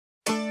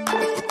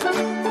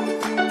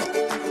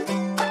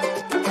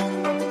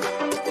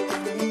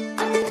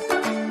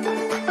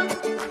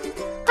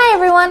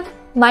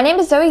My name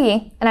is Zoe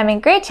Yi, and I'm in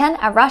grade 10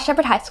 at Ross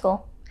Shepherd High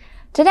School.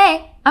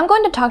 Today, I'm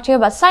going to talk to you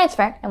about Science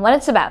Fair and what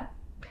it's about.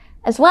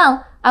 As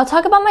well, I'll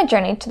talk about my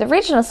journey to the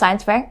Regional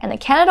Science Fair and the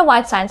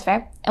Canada-wide Science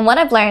Fair and what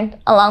I've learned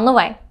along the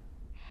way.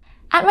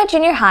 At my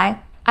junior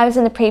high, I was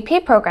in the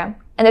Pre-P program,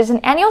 and there's an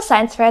annual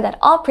science fair that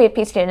all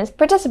Pre-P students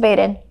participate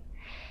in.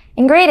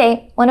 In grade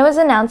 8, when it was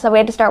announced that we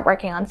had to start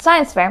working on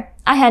Science Fair,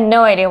 I had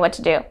no idea what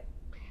to do.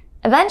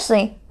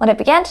 Eventually, what I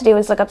began to do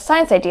was look up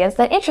science ideas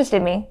that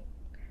interested me.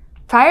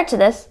 Prior to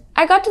this,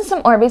 I got to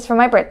some Orbeez for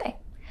my birthday.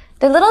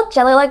 They're little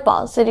jelly-like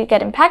balls that you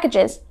get in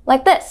packages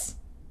like this.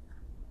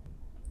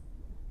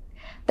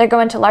 They grow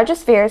into larger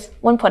spheres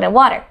when put in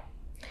water.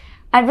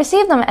 I'd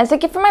received them as a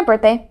gift for my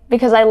birthday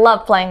because I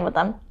love playing with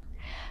them.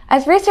 I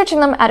was researching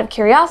them out of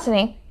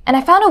curiosity, and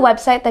I found a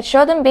website that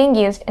showed them being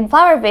used in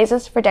flower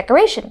vases for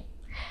decoration.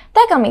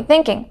 That got me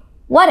thinking,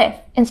 what if,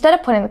 instead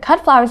of putting the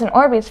cut flowers in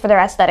Orbeez for their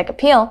aesthetic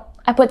appeal,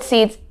 I put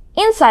seeds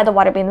inside the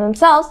water beans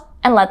themselves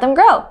and let them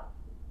grow?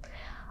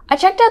 I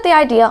checked out the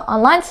idea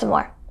online some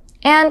more,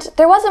 and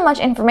there wasn't much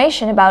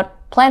information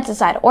about plants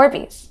inside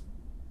Orbeez.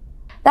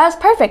 That was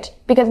perfect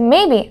because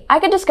maybe I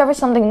could discover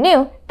something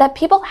new that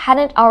people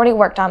hadn't already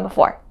worked on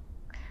before.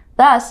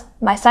 Thus,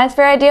 my science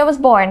fair idea was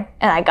born,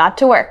 and I got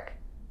to work.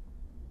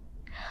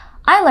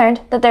 I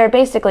learned that there are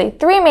basically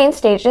 3 main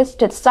stages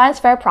to the science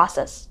fair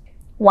process.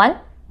 1.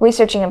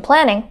 Researching and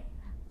planning.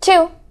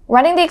 2.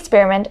 Running the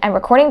experiment and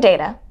recording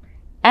data.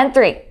 And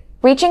 3.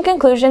 Reaching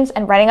conclusions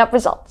and writing up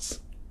results.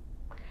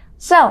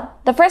 So,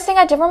 the first thing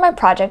I did for my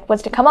project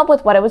was to come up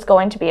with what it was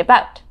going to be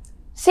about.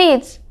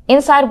 Seeds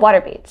inside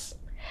water beads.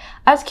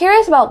 I was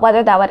curious about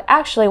whether that would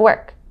actually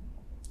work.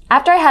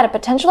 After I had a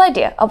potential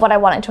idea of what I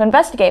wanted to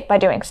investigate by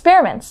doing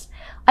experiments,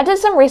 I did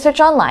some research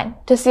online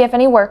to see if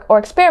any work or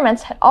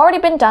experiments had already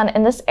been done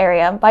in this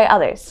area by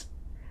others.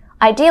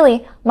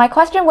 Ideally, my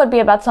question would be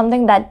about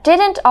something that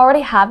didn't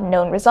already have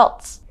known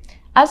results.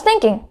 I was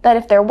thinking that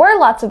if there were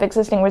lots of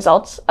existing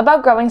results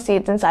about growing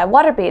seeds inside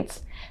water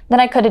beads, then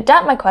I could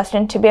adapt my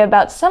question to be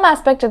about some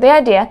aspect of the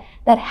idea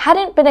that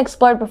hadn't been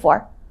explored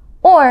before,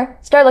 or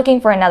start looking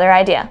for another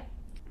idea.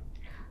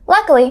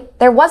 Luckily,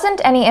 there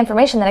wasn't any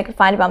information that I could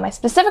find about my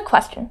specific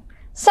question,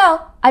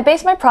 so I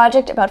based my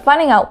project about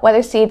finding out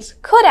whether seeds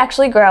could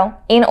actually grow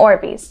in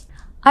Orbeez.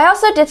 I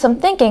also did some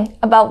thinking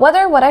about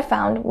whether what I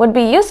found would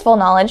be useful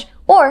knowledge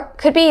or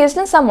could be used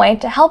in some way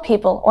to help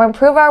people or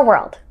improve our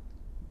world.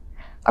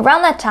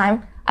 Around that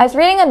time, I was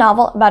reading a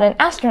novel about an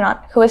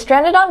astronaut who was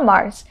stranded on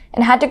Mars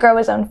and had to grow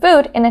his own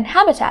food in a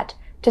habitat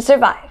to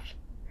survive.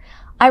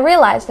 I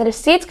realized that if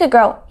seeds could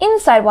grow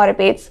inside water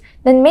beads,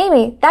 then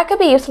maybe that could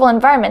be useful in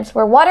environments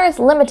where water is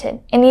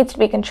limited and needs to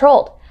be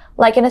controlled,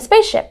 like in a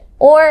spaceship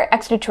or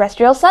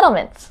extraterrestrial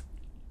settlements.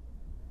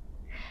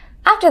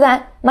 After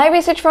that, my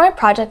research for my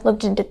project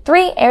looked into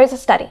 3 areas of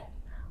study.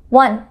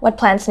 1. What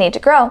plants need to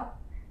grow.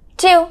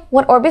 2.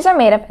 What Orbeez are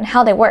made of and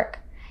how they work.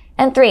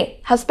 And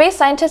 3. How space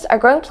scientists are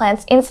growing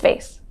plants in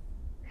space.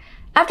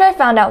 After I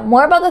found out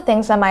more about the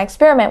things that my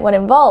experiment would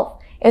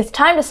involve, it was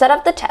time to set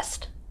up the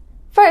test.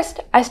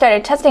 First, I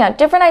started testing out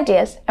different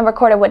ideas and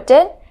recorded what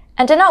did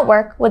and did not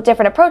work with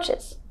different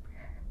approaches.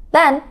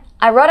 Then,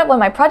 I wrote up what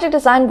my project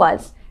design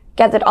was,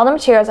 gathered all the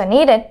materials I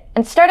needed,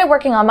 and started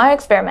working on my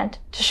experiment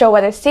to show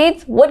whether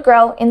seeds would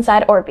grow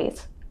inside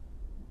Orbeez.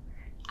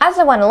 As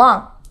I went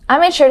along, I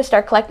made sure to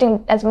start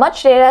collecting as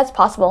much data as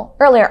possible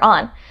earlier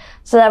on,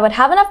 so that I would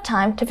have enough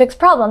time to fix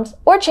problems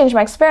or change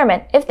my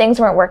experiment if things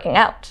weren't working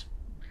out.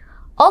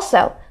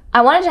 Also,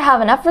 I wanted to have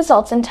enough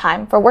results in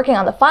time for working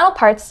on the final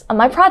parts of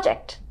my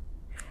project.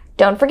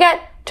 Don't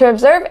forget to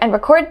observe and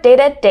record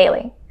data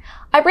daily.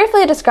 I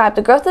briefly described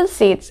the growth of the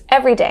seeds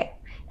every day,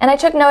 and I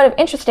took note of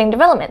interesting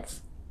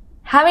developments.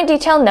 Having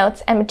detailed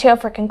notes and material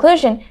for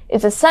conclusion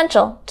is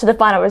essential to the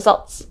final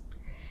results.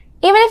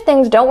 Even if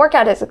things don't work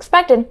out as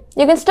expected,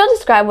 you can still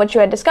describe what you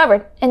had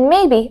discovered and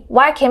maybe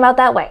why it came out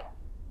that way.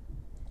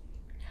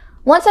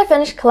 Once I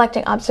finished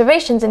collecting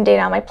observations and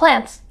data on my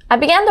plants, I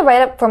began the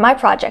write-up for my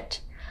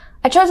project.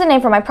 I chose a name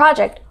for my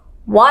project,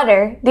 What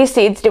Are These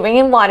Seeds Doing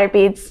in Water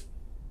Beads?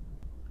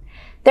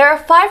 There are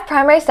 5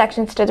 primary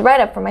sections to the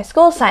write-up for my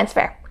school science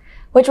fair,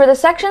 which were the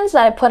sections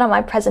that I put on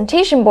my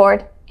presentation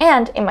board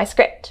and in my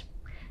script.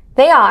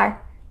 They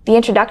are the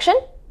introduction,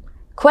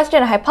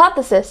 question and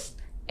hypothesis,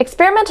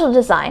 experimental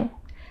design,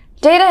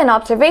 data and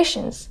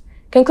observations,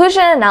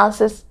 conclusion and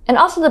analysis, and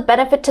also the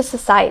benefit to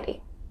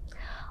society.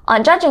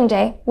 On judging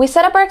day, we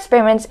set up our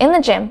experiments in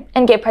the gym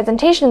and gave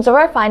presentations of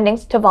our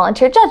findings to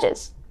volunteer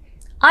judges.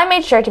 I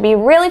made sure to be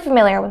really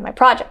familiar with my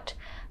project,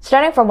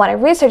 starting from what I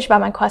researched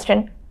about my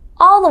question,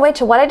 all the way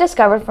to what I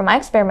discovered from my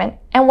experiment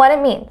and what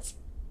it means.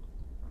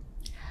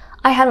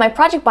 I had my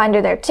project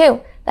binder there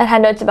too, that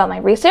had notes about my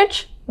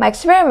research, my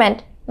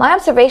experiment, my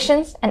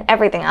observations, and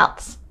everything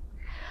else.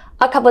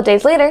 A couple of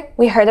days later,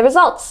 we heard the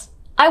results.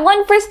 I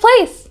won first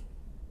place!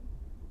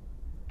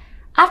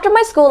 After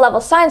my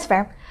school-level science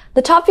fair,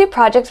 the top few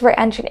projects were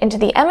entered into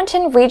the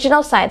Edmonton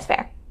Regional Science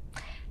Fair.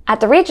 At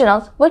the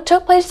regionals, which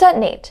took place at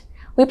NAIT,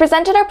 we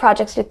presented our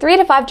projects to 3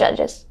 to 5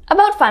 judges,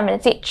 about 5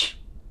 minutes each.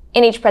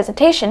 In each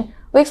presentation,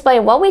 we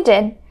explained what we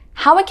did,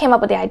 how I came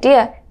up with the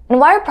idea, and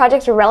why our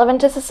projects were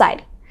relevant to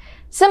society,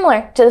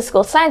 similar to the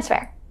school science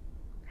fair.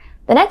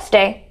 The next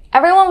day,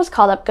 everyone was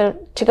called up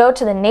to go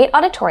to the NATE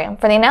auditorium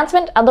for the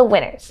announcement of the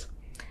winners.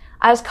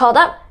 I was called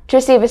up to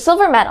receive a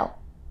silver medal.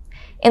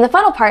 In the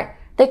final part,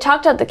 they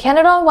talked about the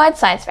Canada-wide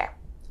science fair.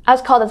 I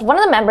was called as one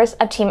of the members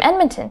of Team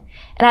Edmonton,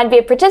 and I'd be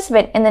a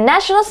participant in the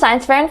National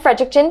Science Fair in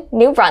Fredericton,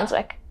 New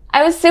Brunswick.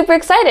 I was super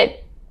excited.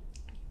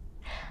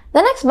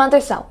 The next month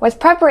or so was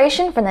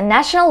preparation for the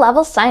national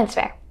level science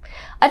fair.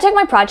 I took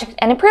my project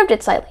and improved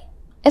it slightly.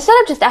 Instead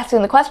of just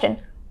asking the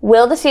question,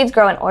 will the seeds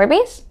grow in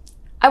Orbeez?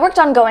 I worked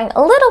on going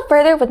a little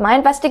further with my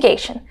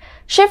investigation,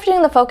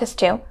 shifting the focus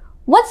to,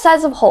 what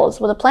size of holes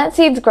will the plant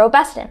seeds grow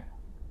best in?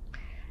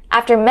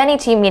 After many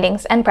team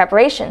meetings and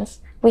preparations,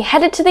 we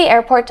headed to the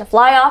airport to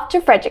fly off to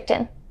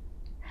Fredericton.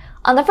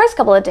 On the first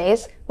couple of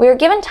days, we were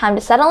given time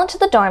to settle into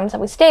the dorms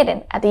that we stayed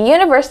in at the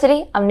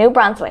University of New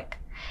Brunswick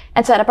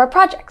and set up our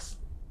projects.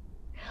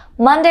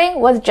 Monday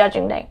was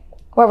judging day,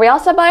 where we all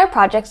sat by our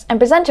projects and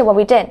presented what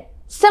we did,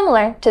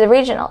 similar to the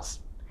regionals.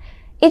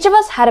 Each of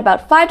us had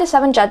about 5 to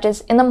 7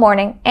 judges in the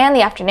morning and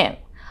the afternoon,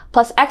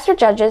 plus extra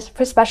judges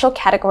for special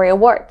category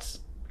awards.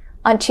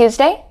 On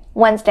Tuesday,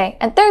 Wednesday,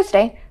 and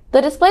Thursday,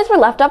 the displays were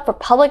left up for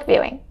public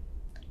viewing.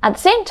 At the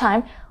same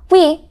time,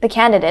 we, the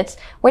candidates,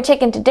 were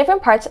taken to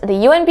different parts of the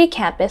UNB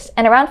campus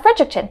and around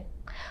Fredericton.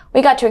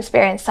 We got to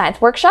experience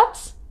science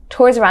workshops,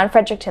 tours around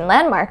Fredericton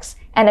landmarks,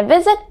 and a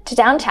visit to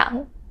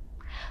downtown.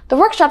 The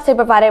workshops they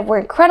provided were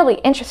incredibly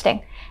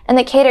interesting, and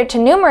they catered to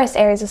numerous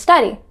areas of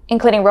study,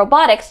 including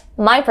robotics,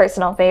 my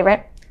personal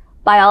favorite,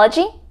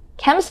 biology,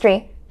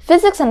 chemistry,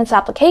 physics and its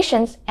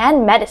applications,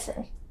 and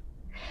medicine.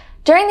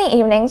 During the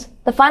evenings,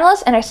 the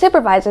finalists and our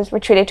supervisors were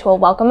treated to a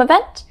welcome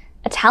event,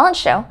 a talent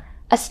show,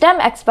 a STEM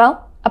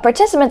expo, a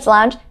participants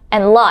lounge,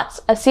 and lots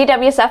of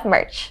CWSF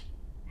merch.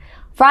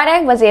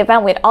 Friday was the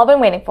event we'd all been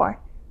waiting for,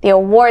 the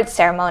awards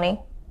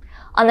ceremony.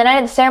 On the night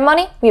of the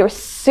ceremony, we were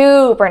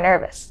super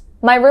nervous.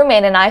 My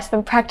roommate and I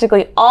spent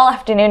practically all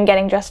afternoon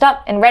getting dressed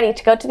up and ready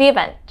to go to the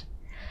event.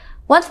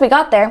 Once we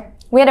got there,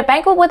 we had a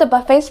banquet with a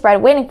buffet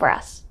spread waiting for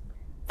us.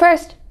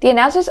 First, the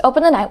announcers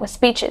opened the night with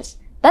speeches,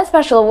 then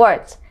special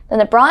awards, then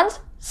the bronze,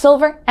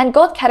 silver, and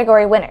gold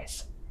category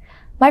winners.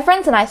 My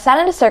friends and I sat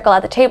in a circle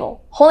at the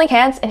table, holding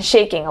hands and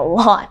shaking a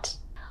lot.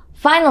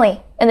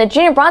 Finally, in the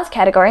junior bronze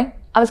category,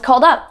 I was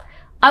called up.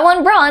 I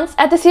won bronze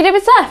at the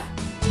CWSF.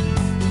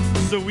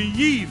 Zoe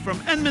Yee from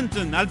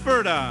Edmonton,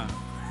 Alberta.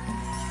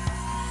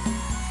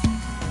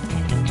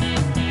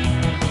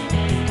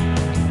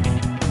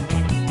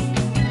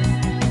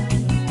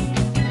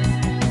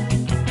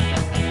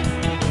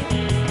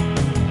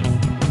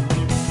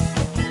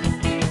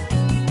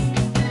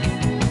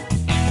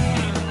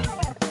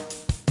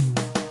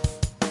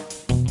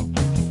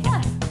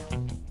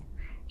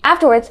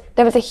 Afterwards,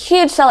 there was a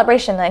huge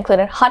celebration that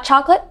included hot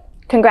chocolate,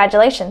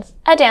 congratulations,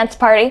 a dance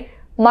party,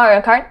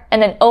 Mario Kart,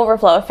 and an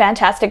overflow of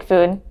fantastic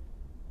food.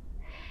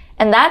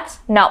 And that's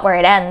not where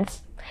it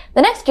ends.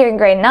 The next year in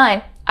grade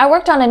 9, I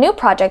worked on a new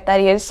project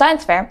that used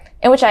science fair,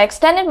 in which I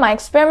extended my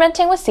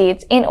experimenting with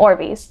seeds in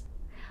Orbeez.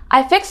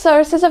 I fixed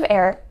sources of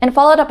error and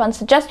followed up on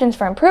suggestions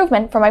for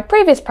improvement for my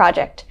previous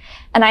project,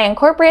 and I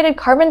incorporated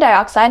carbon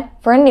dioxide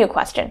for a new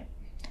question.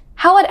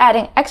 How would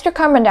adding extra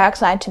carbon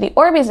dioxide to the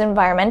Orbeez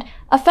environment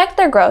affect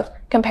their growth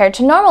compared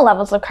to normal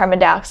levels of carbon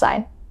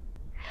dioxide?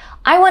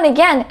 I won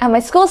again at my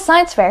school's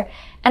science fair,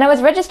 and I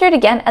was registered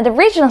again at the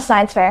regional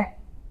science fair.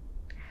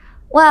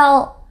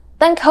 Well,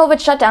 then COVID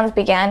shutdowns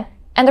began,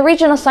 and the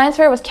regional science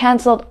fair was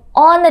cancelled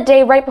on the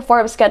day right before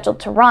it was scheduled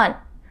to run.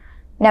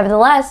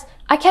 Nevertheless,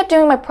 I kept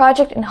doing my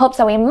project in hopes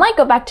that we might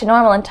go back to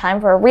normal in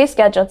time for a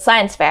rescheduled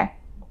science fair.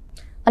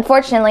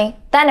 Unfortunately,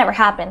 that never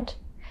happened.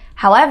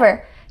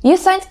 However, Youth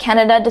Science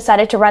Canada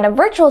decided to run a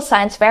virtual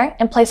science fair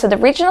in place of the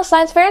regional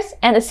science fairs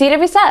and the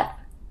CWSF.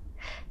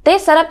 They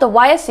set up the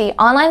YSC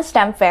online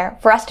STEM fair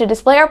for us to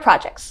display our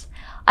projects.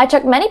 I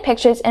took many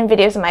pictures and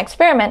videos of my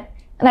experiment,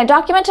 and I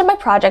documented my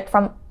project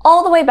from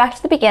all the way back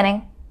to the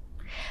beginning.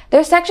 There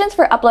are sections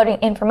for uploading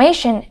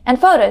information and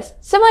photos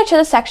similar to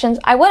the sections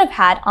I would have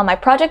had on my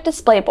project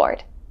display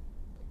board.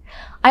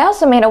 I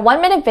also made a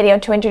 1-minute video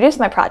to introduce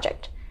my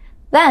project.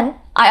 Then,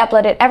 I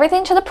uploaded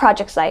everything to the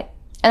project site,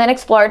 and then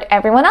explored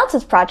everyone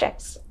else's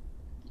projects.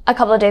 A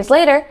couple of days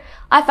later,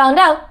 I found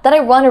out that I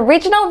won a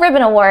regional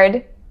ribbon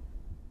award.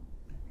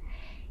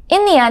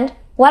 In the end,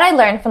 what I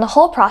learned from the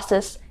whole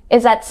process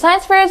is that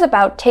science fair is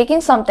about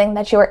taking something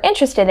that you are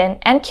interested in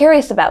and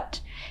curious about,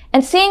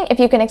 and seeing if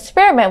you can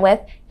experiment with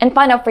and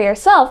find out for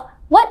yourself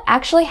what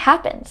actually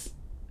happens.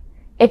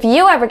 If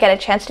you ever get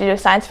a chance to do a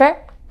science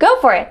fair,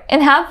 go for it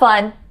and have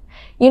fun.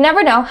 You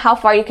never know how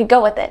far you could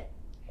go with it.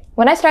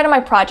 When I started my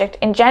project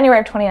in January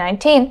of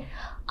 2019,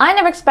 I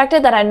never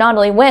expected that I'd not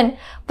only win,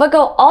 but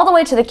go all the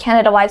way to the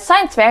Canada-wide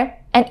science fair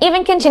and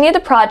even continue the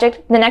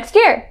project the next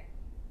year.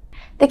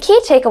 The key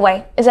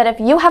takeaway is that if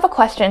you have a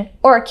question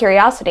or a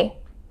curiosity,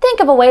 think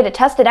of a way to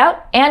test it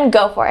out and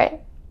go for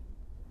it.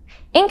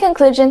 In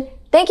conclusion,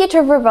 thank you to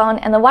Ravone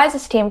and the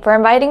WISES team for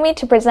inviting me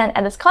to present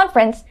at this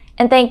conference,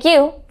 and thank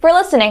you for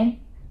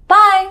listening.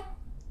 Bye!